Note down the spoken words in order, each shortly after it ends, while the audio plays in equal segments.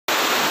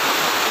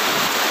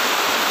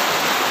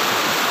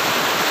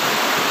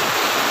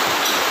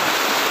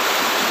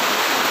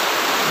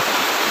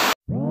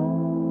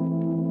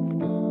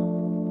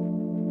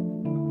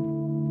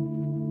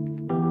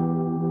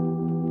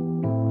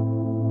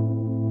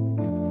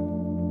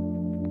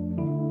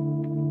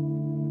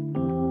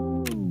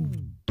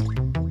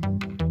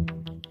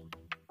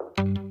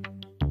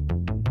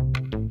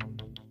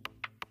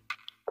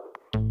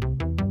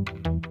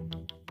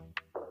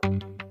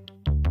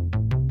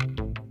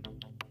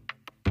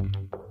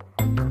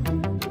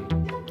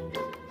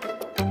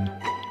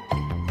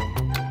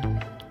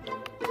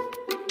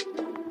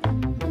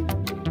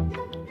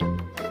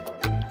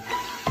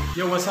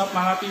Yo, what's up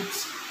mga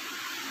peeps?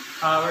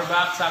 We're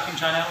back sa aking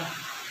channel.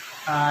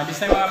 This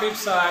time mga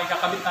peeps,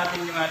 ikakabit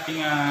natin yung ating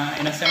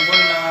inassemble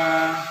na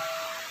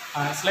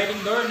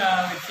sliding door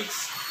na with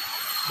fixed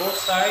both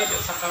side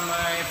at saka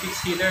may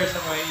fixed header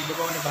sa may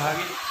ibabaw na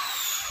bahagi.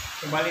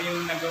 So bali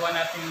yung nagawa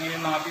natin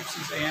ngayon mga peeps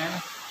is ayan.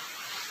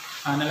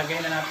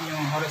 Nalagay na natin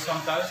yung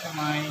horizontal sa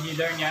may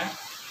header niya.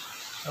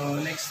 So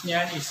next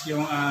niyan is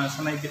yung sa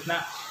may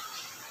gitna.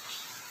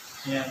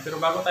 Ayan. Pero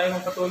bago tayo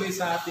magpatuloy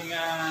sa ating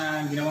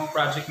ginawang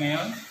project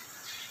ngayon,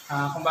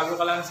 kung bago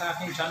ka lang sa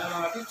aking channel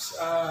mga peeps,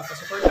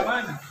 pa-support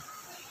naman.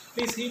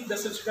 Please hit the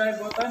subscribe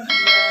button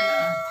and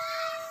then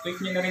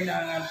click nyo na rin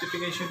ang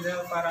notification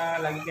bell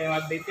para lagi kayong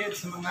updated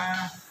sa mga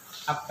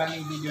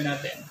upcoming video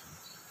natin.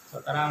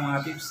 So tara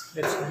mga peeps,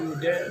 let's do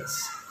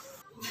this!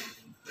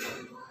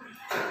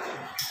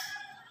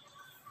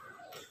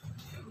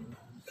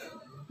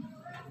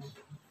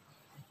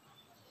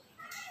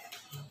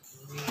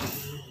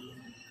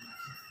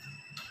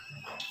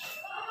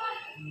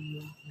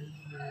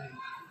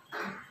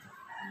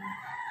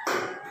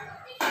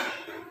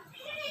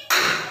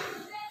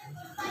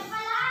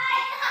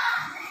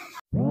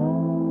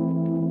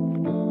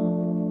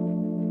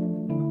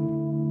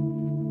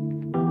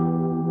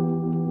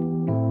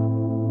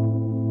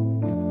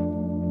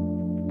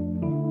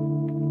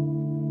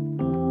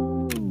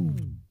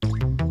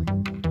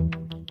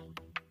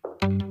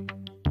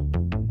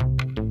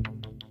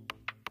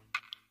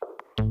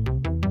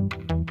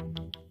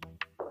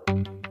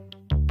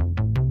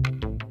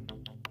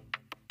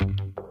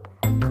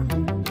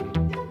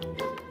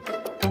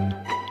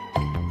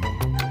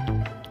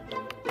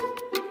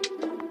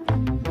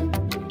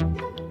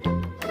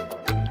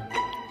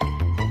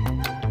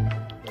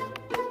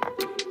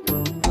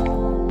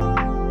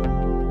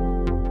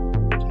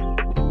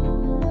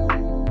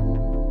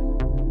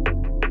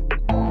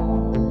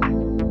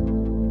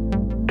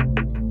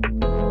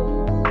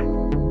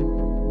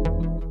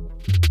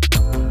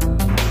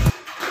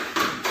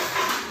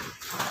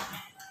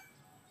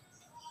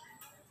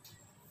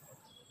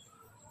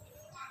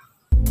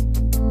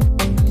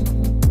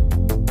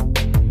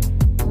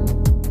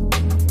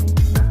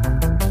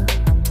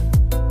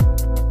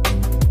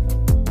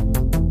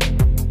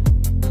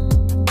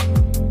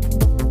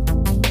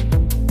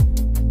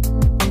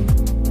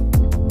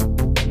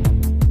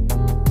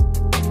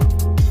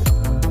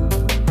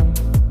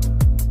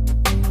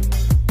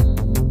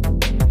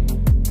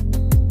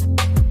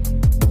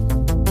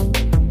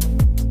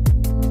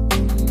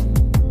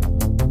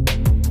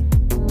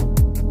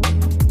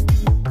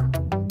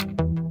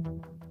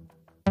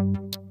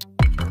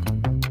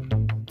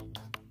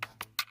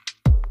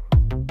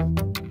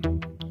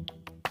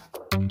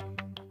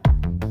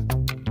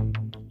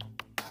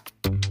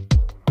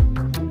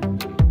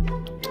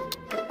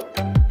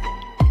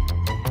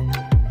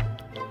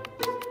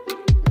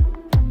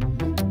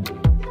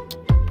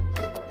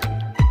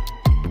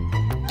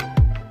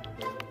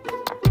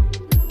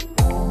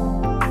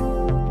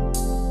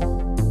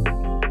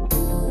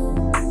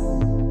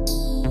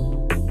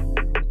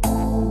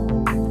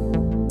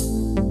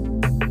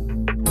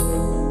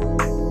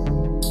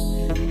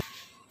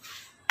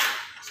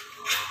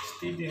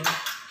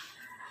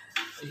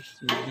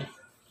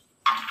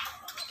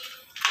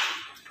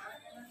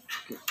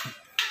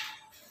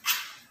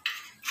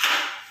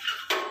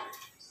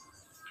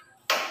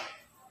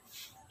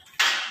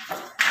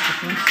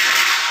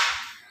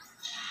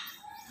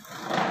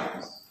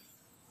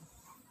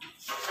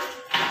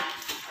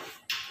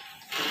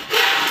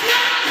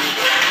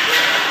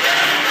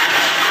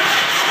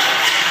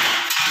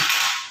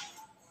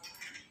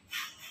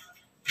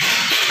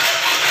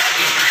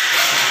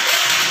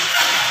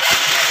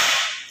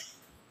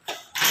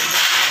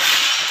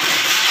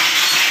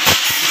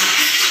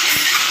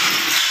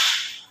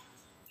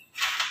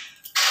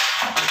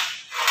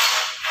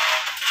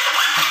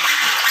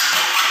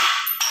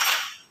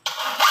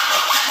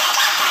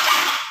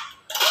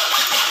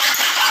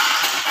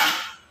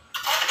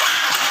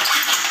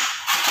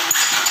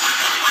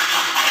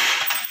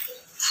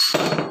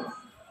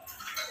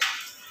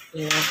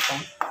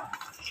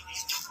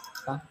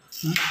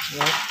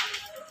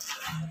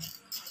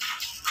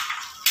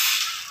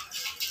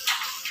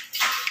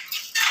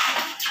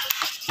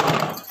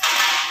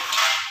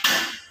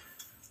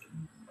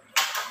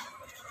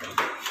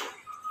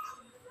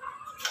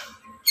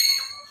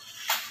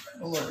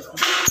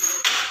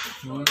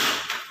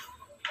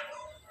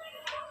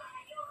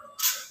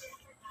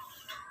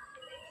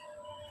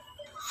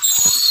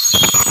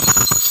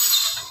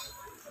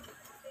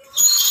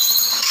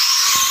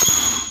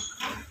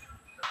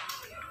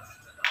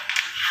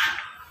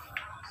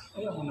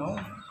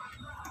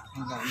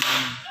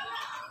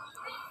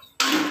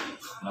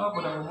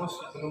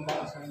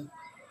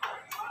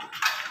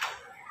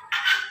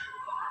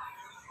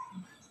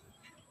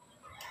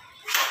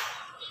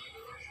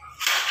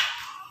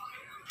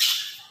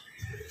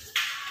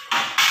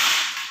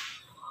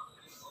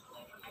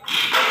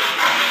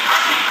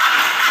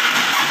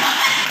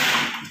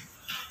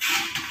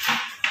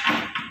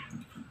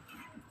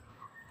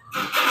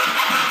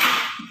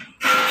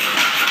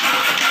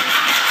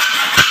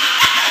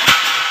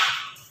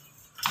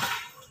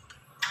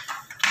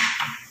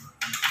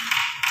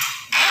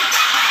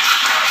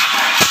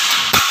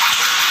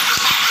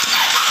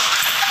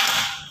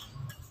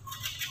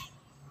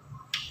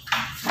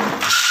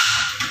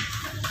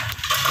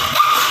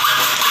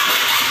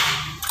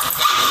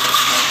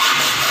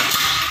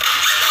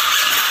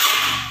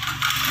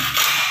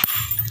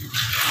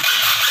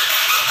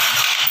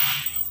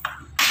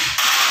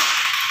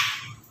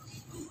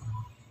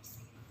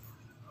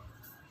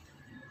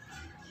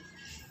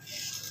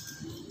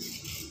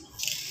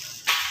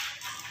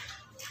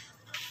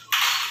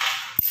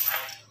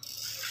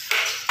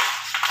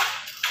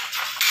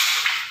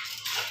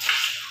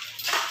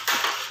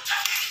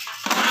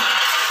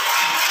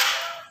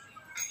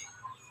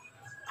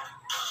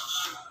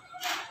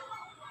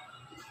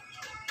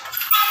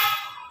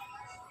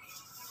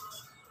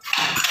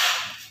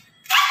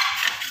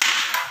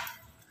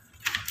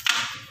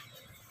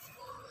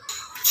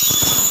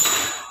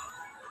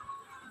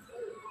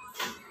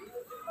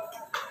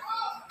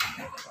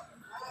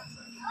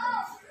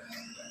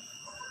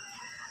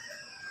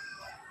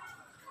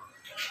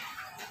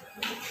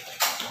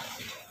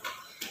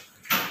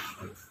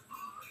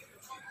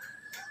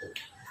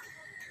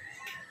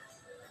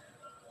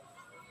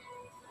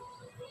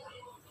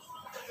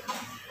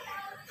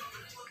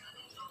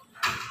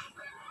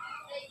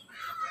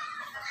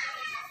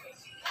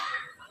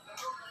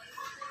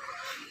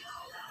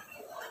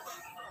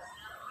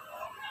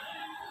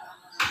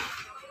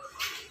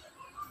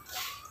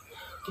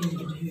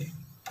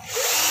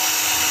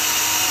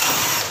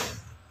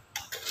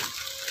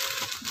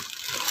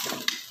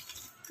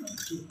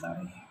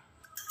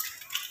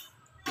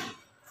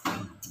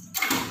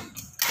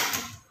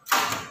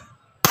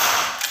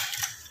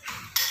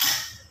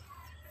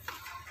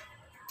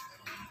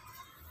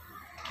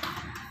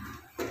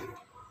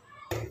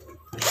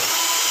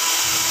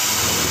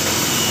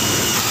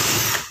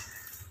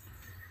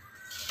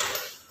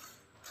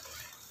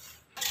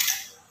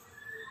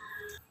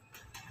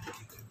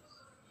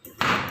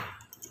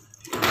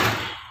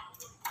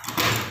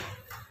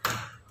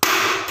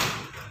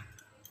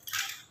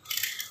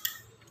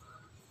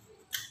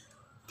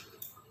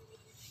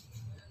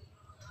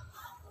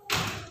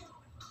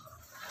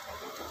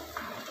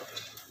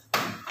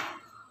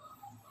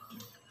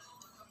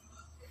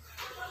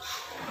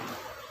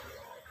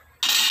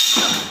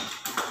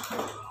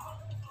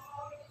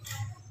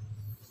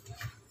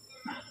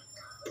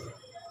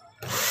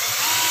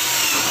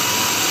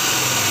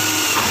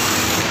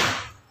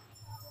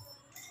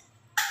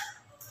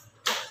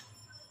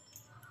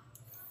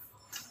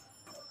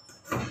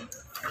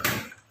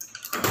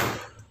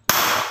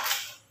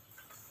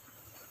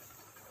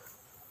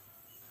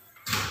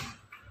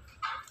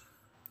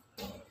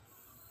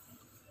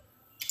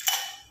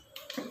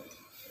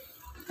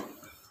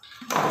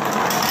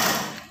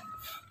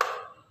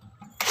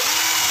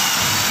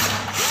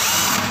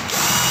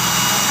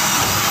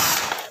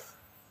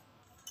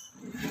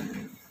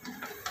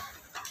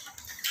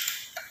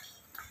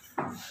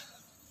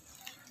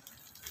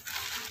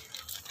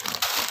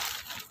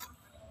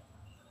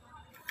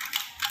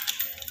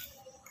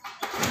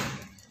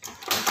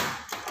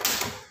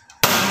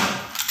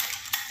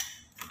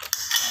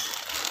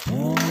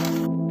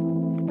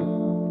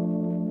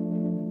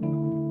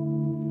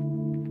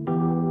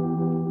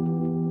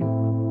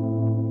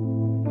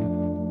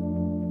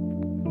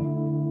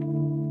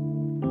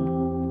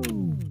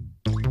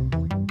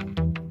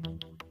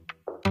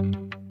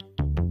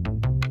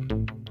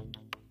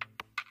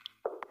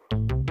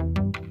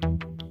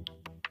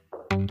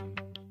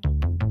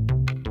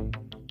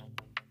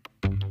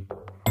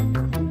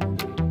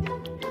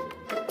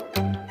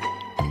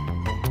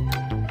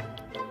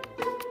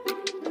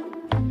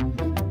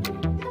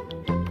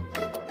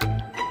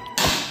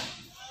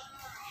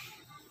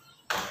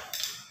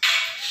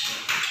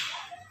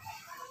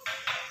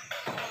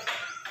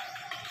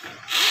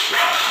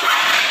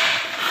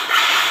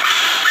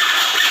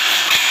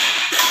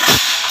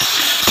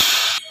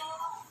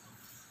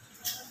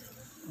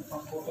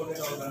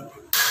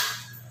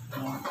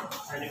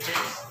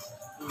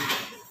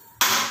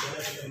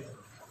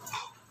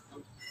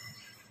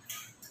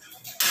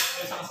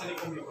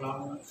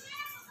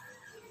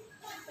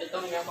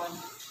 Itong yaman.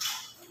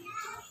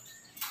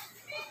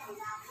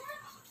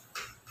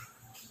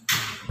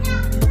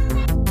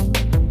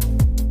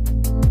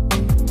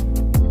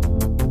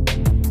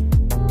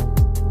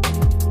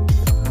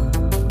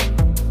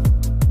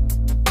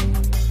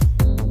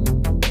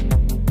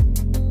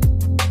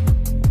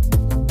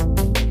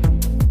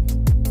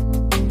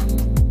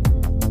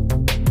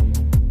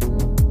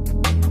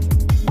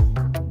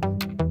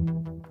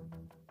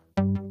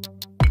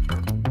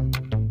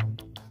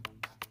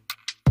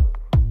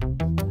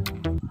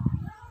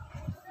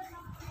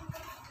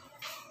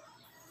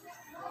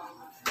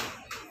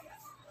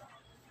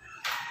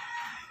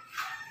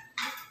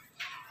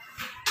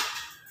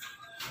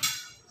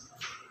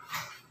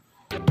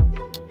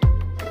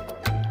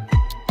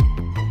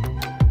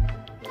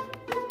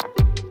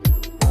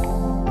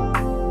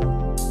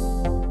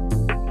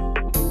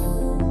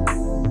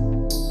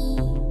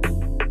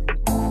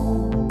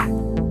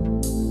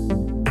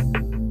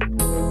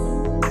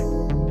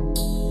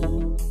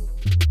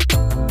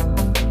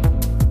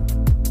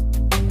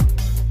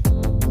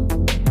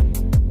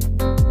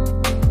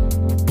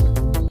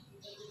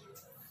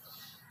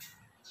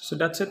 So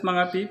that's it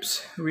mga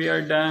peeps. We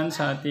are done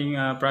sa ating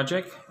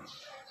project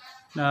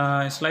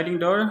na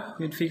sliding door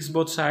with fixed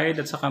both side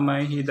at saka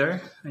may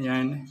header.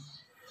 Ayan.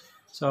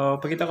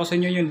 So pakita ko sa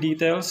inyo yung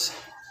details.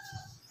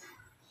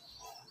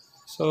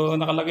 So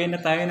nakalagay na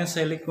tayo ng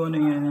silicone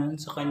yan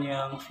sa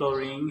kanyang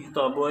flooring to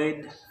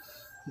avoid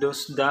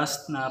those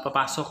dust na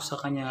papasok sa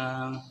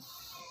kanyang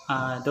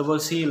double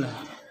seal.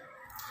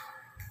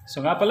 So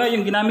nga pala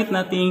yung ginamit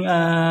nating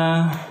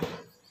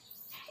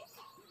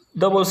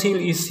double seal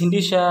is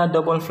hindi siya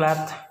double flat,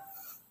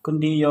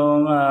 kundi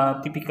yung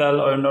typical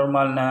or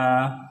normal na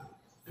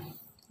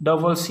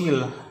double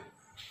seal.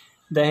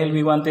 Dahil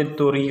we wanted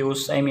to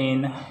reuse,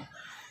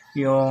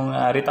 yung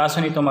retaso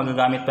nito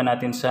magagamit pa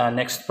natin sa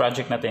next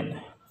project natin.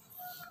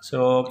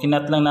 So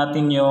kinat lang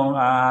natin yung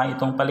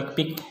itong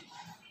palikpik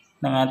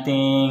ng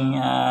ating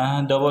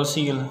double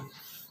seal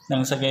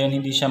nang sa gayon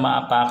hindi siya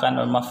maapakan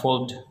or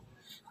ma-fold.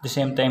 At the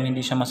same time hindi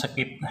siya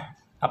masakit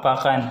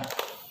apakan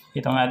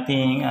itong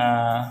ating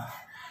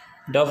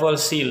double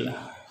seal.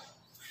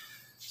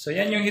 So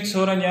yan yung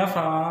hitsura niya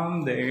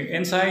from the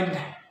inside.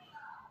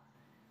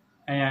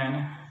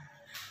 Ayan.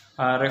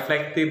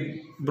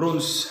 Reflective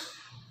bronze.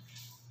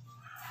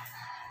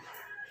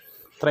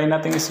 Try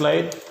natin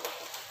i-slide.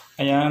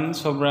 Ayan,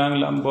 sobrang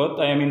lambot.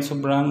 I mean,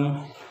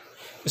 sobrang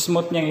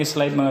smooth niyang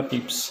i-slide mga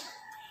tips.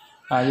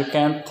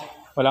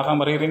 Wala kang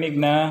maririnig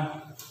na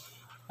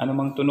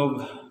anumang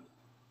tunog.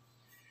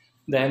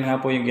 Dahil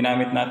nga po yung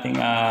ginamit nating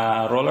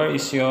roller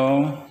is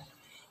yung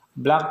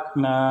black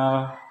na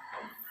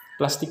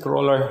plastic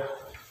roller.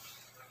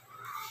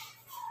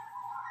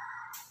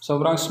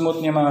 Sobrang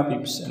smooth niya mga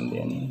tips. And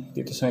then,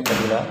 dito sa may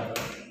kabila.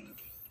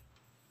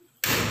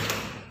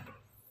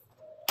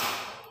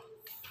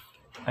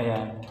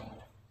 Ayan.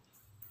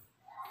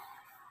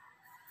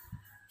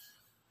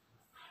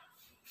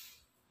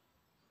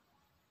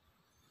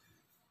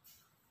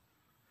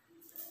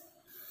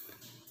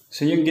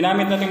 So yung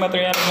ginamit nating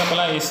material nga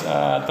pala is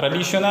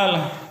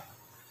traditional.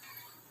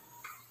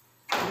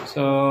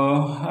 So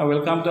I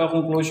will come to a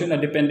conclusion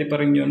na depende pa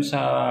rin yun sa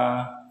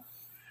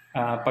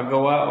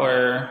paggawa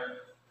or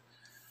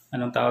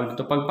anong tawag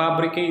dito,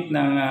 pag-fabricate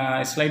ng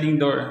sliding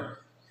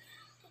door.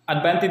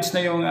 Advantage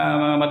na yung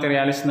mga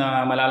materials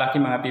na malalaki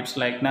mga tips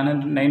like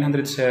 900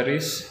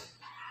 series.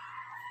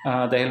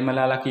 Dahil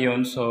malalaki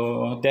yun,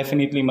 so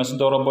definitely mas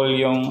durable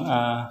yung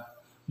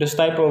those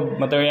type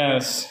of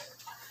materials.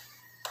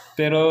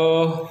 Pero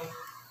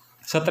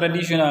sa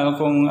traditional,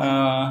 kung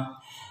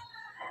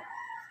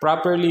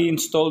properly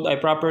installed ay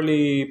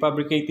properly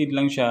fabricated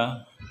lang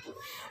siya,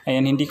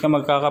 ayan, hindi ka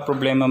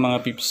magkakaproblema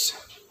mga pips.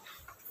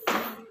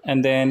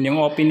 And then yung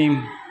opening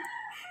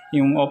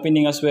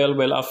as well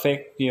will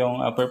affect yung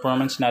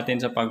performance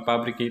natin sa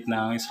pag-fabricate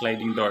ng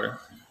sliding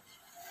door.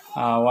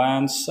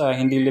 Once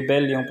hindi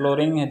level yung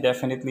flooring,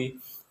 definitely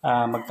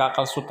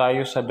magkakalso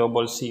tayo sa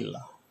double seal.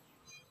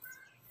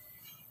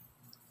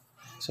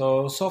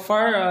 So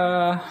far,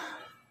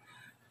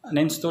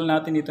 na-install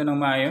natin ito ng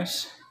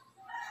maayos.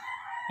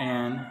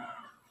 And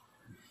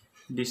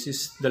this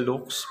is the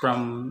looks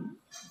from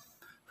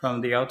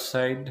the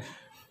outside.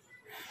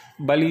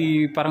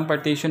 Bali, parang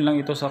partition lang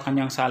ito sa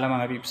kanyang sala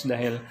mga pips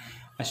dahil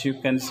as you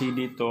can see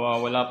dito,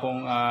 wala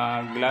pong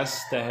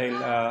glass dahil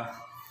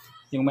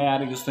yung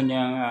may-ari gusto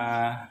niyang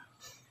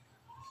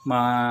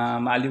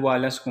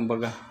maaliwalas,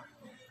 kumbaga.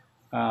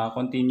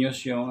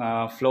 Continuous yung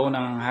flow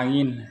ng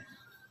hangin.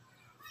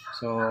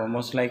 So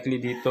most likely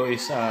dito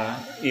is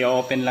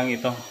i-open lang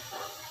ito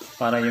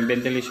para yung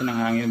ventilation ng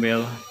hangin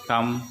will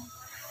come,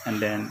 and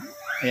then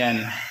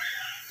ayan,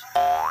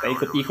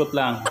 paikot-ikot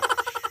lang.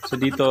 So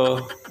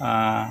dito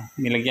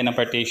nilagyan ng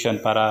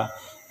partition para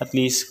at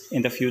least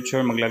in the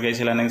future maglagay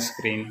sila ng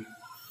screen.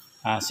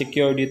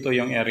 Secure dito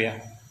yung area,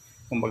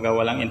 kumbaga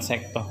walang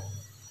insekto.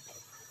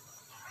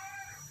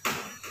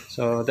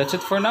 So that's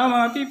it for now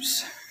mga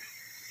tips.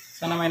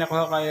 Sana may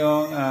nakuha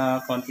kayong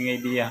konting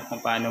idea kung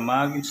paano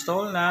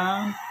mag-install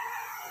ng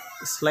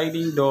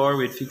sliding door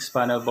with fixed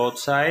panel both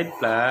side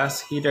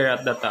plus heater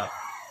at the top.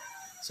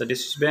 So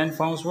this has been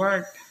Fong's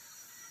work.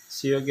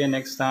 See you again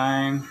next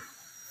time.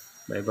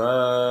 Bye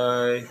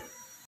bye.